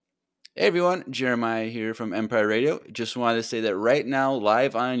Hey everyone, Jeremiah here from Empire Radio. Just wanted to say that right now,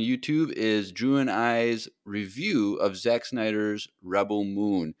 live on YouTube, is Drew and I's review of Zack Snyder's Rebel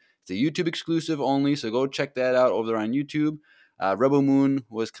Moon. It's a YouTube exclusive only, so go check that out over there on YouTube. Rebel Moon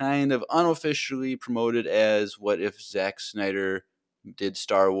was kind of unofficially promoted as what if Zack Snyder did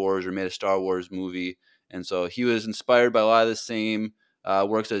Star Wars or made a Star Wars movie. And so he was inspired by a lot of the same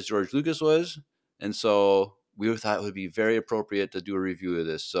works as George Lucas was. And so we thought it would be very appropriate to do a review of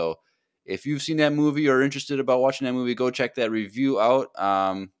this. So if you've seen that movie or are interested about watching that movie, go check that review out.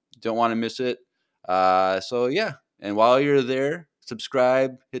 Don't want to miss it. So yeah, and while you're there,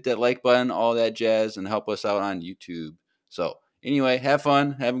 subscribe, hit that like button, all that jazz, and help us out on YouTube. So anyway, have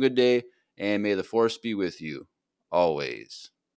fun, have a good day, and may the force be with you always.